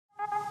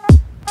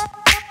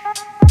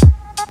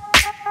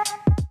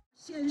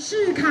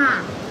视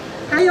卡，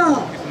还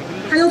有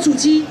主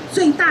机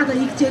最大的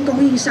一间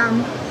供应商。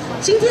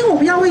今天我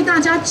们要为大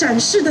家展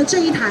示的这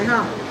一台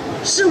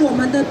是我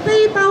们的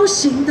背包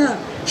型的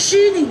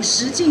虚拟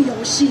实境游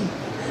戏。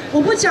我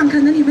不讲，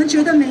可能你们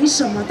觉得没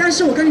什么，但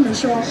是我跟你们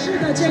说，是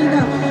的，这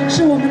个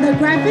是我们的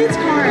graphics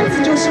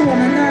cards， 就是我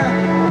们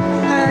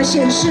的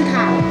显示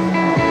卡。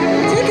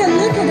Take a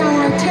look at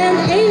our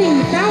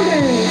 1080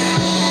 founders.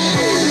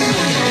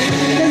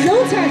 The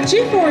Zotac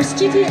GeForce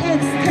GTX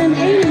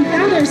 1080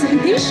 Founders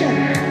Edition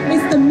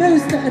is the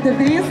most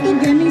advanced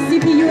gaming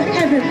CPU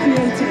ever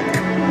created.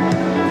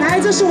 来，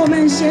这是我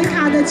们显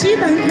卡的基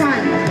本款。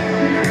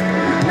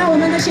那我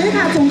们的显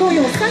卡总共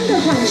有3个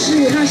款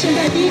式，那现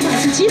在第一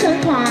款是基本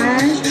款。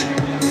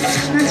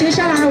那接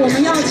下来我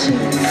们要请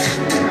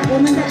我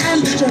们的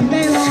amp 准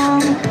备咯。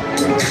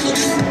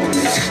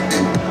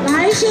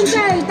来，现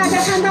在大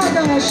家看到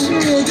的是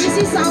This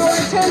is our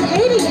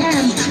 1080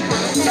 amp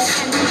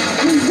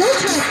with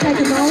Zotac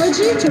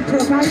technology to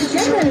provide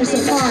gamers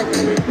a card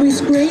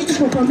with great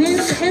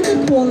performance and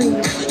quality.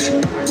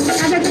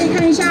 大家可以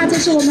看一下，这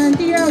是我们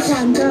第2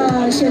款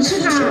的显示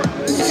卡，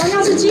同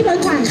样是基本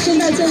款。现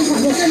在这一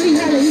款又更厉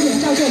害的一点，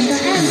叫做我们的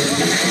amp。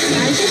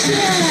来，谢谢。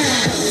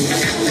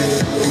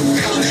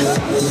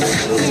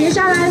接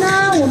下来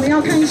呢，我们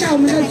要看一下我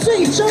们的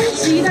最终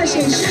极的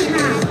显示卡。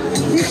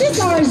This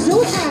is our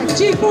Zotac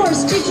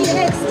GeForce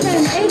GTX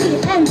 1080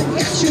 Amp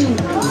Extreme。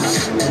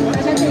大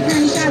家可以看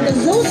一下 ，The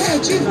Zotac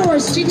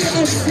GeForce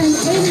GTX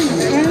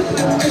 1080 Amp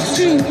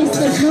Extreme is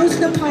the most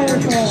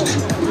powerful。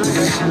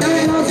当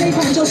然了，这一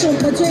款就是我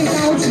们的最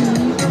高级。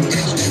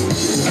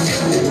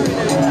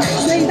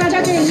所以大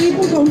家可以依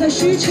不同的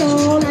需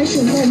求来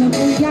选择我们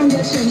不一样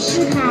的显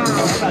示卡。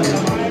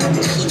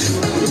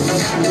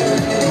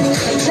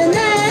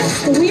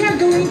Next, we are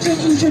going to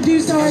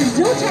introduce our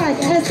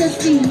Zotac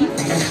SSD.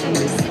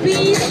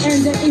 Speed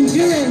and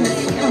endurance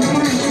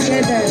combined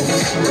together.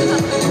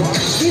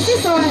 This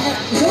is our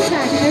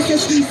Zotac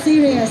SSD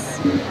series.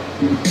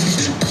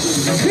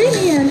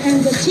 Premium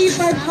and the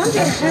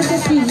T500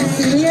 SSD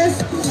series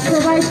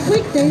provide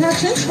quick data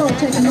transfer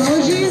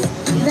technologies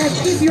that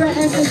keep your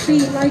SSD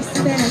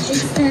lifespan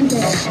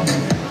extended.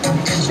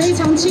 非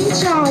常轻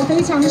巧，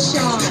非常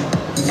小，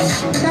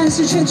但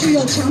是却具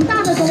有强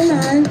大的功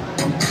能。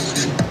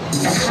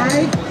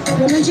来，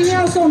我们今天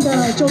要送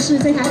的就是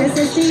这台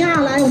SSD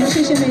啊！来，我们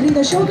谢谢美丽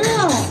的 Show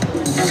Girl。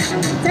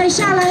再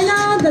下来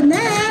呢 ，The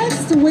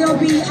next will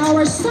be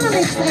our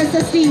Sonic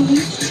SSD.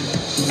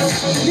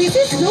 This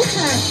is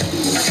Zotac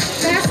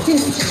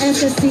fastest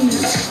SSD.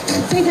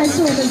 这台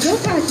是我们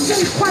Zotac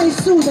最快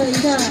速的一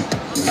个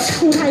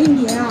固态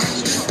硬碟啊。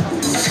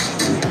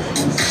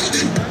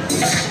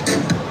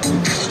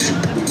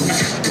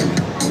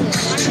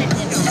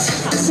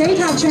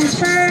Data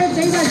transfer,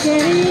 data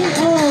getting,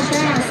 all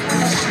fast.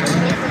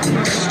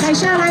 再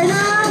下来呢，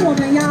我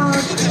们要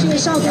介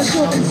绍的是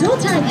我们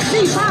Zotac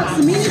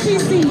Z-Box Mini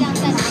PC。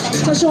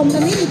这是我们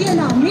的迷你电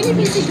脑 ，Mini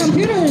PC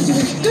computers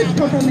with good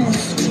performance.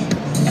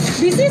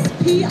 This is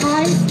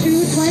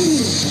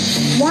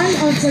PI220, one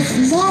of the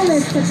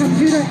smallest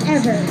computer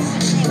ever.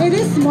 It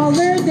is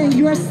smaller than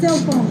your cell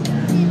phone.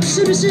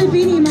 是不是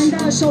比你们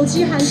的手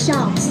机还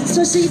小？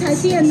这是一台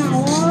电脑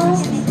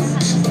哦。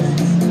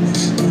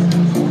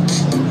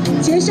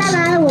接下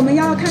来我们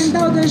要看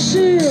到的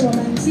是我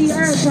们第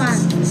2款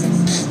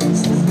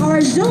 ，Our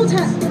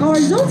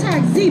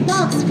Zotac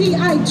Z-Box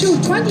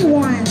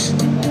PI221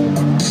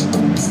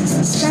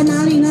 在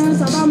哪里呢？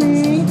找到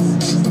没？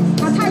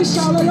它太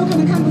小了，有可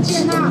能看不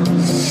见啊。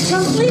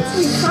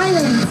Completely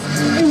silent,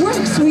 it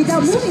works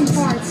without moving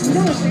parts,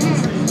 no fan.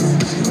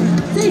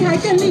 这一台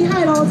更厉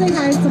害咯，这一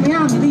台怎么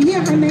样？里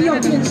面还没有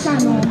电扇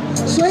哦，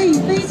所以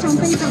非常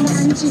非常的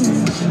安静。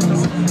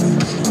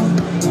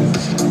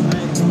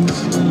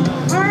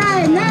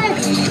Alright,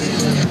 next,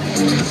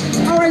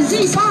 our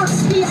Z-Box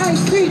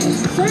PI3.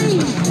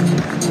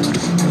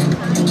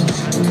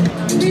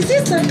 This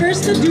is the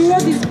first dual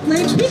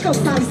display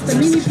pico-sized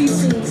mini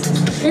PC.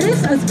 It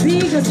is as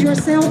big as your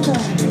cell phone.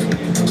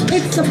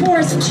 It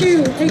supports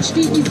 2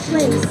 HD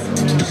displays.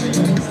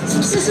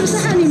 是不是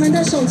和你们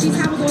的手机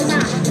差不多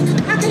大？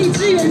它可以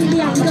支援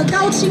2个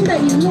高清的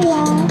萤幕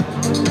哦。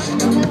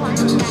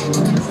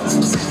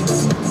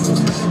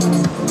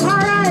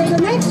Alright, the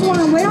next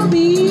one will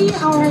be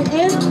our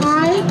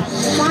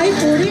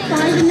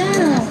MI545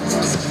 Nano.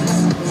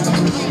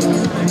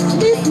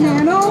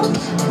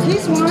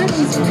 This one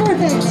is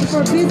perfect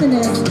for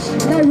business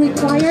that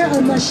require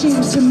a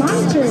machine to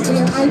monitor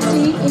their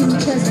IT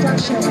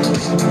infrastructure.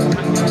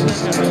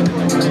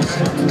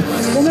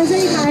 我们这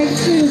一台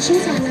是出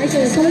厂来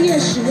给工业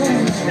使用的。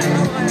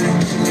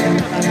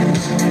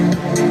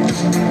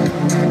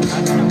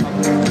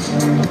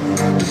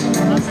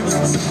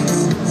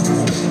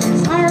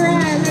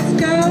Alright, let's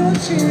go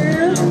to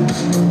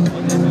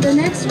the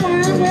next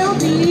one will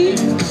be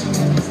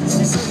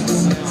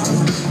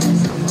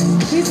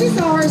this is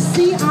our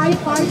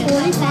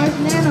CI545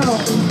 Nano.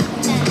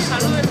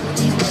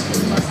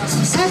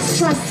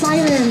 Extra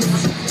silent,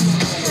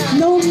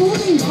 no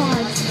moving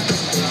parts,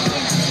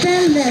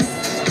 stainless.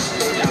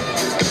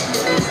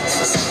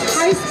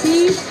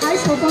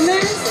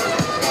 performance.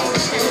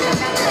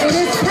 It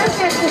is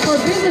perfect for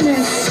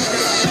business.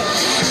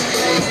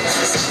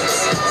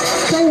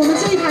 所以我们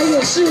这一台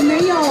也是没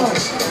有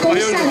风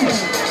扇的，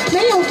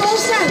没有风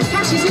扇，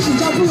它其实比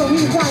较不容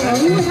易坏哦，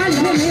因为它里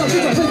面没有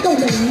这种会动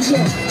的零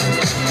件。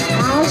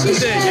好，谢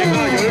谢。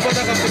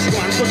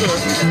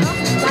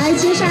来，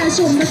接下来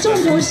是我们的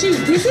重头戏。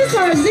This is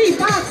our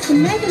Z-Box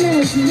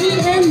Magnus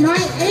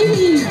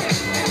EN980.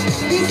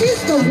 This is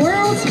the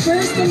world's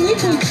first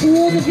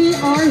liquid-cooled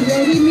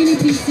VR-ready mini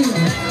PC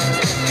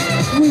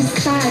with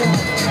style.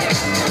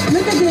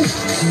 Look at this,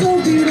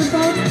 so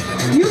beautiful.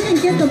 You can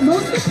get the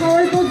most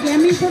powerful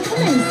gaming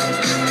performance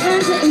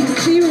and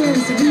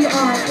experience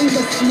VR in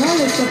the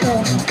smallest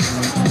form.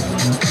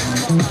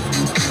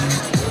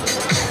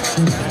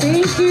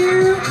 Thank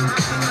you.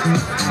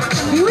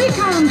 Here we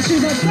come to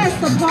the best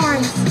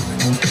part.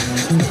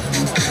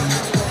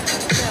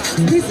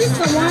 This is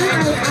the one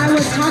I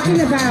was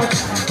talking about.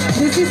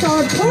 This is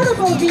our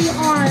portable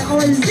VR,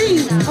 our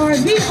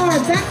VR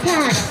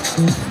backpack.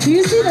 Do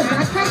you see the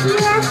backpack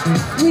here?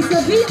 With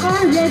the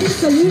VR-ready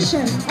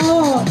solution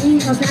all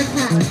in a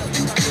backpack.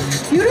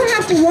 You don't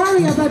have to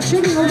worry about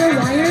tripping over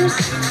wires,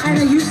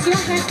 and you still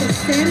have the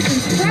same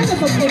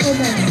incredible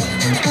performance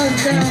of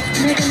the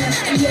Magnus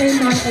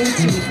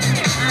EN980.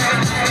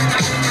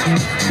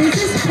 This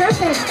is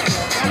perfect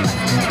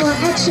for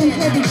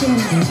action-heavy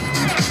games.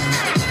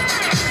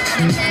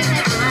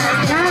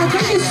 Wow,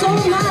 thank you so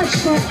much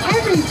for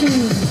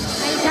everything.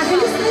 Now, can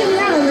you stay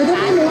here a little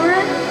bit more?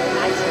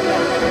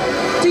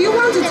 Do you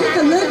want to take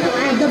a look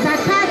at the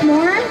backpack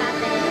more?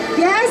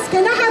 Yes?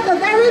 Can I have a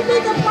very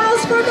big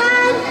applause for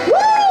them?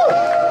 Woo!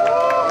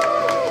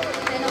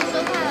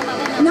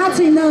 Not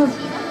enough.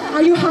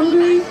 Are you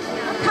hungry?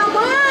 Come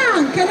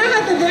on! Can I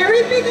have a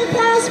very big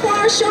applause for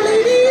our show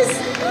ladies?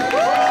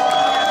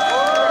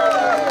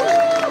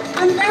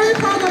 I'm very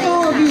proud of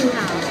all of you.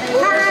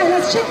 Alright,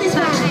 let's check this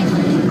out.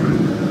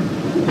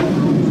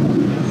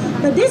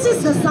 But this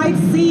is the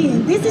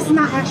sightseeing. This is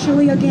not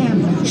actually a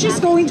game. She's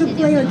going to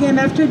play a game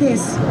after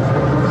this.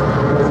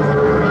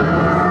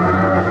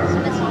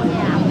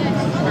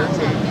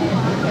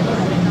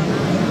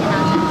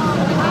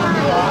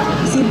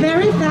 See,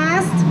 very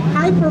fast,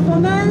 high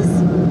performance,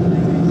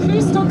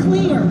 crystal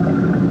clear.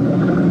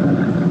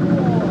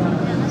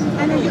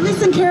 And if you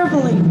listen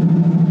carefully.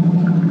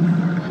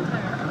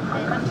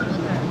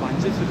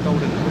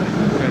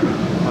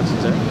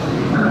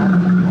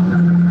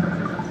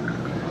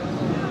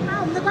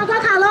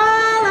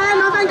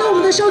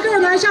收个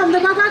人拿一下我们的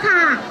刮刮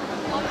卡。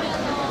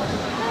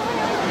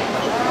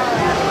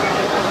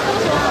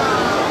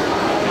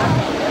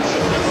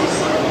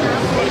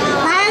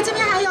来，这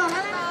边还有，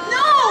来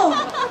 ，No！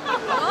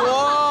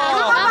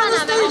 Come up on the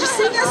stage,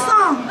 sing a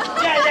song.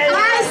 来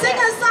 ，sing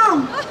a song.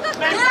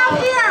 Get up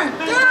here,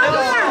 get up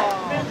here.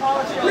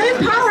 Main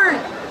power,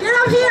 get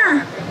up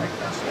here.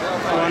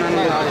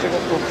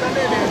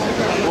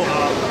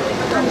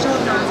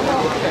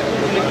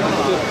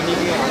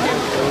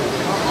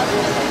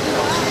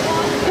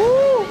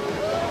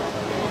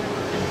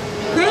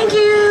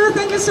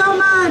 Thank you so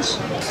much.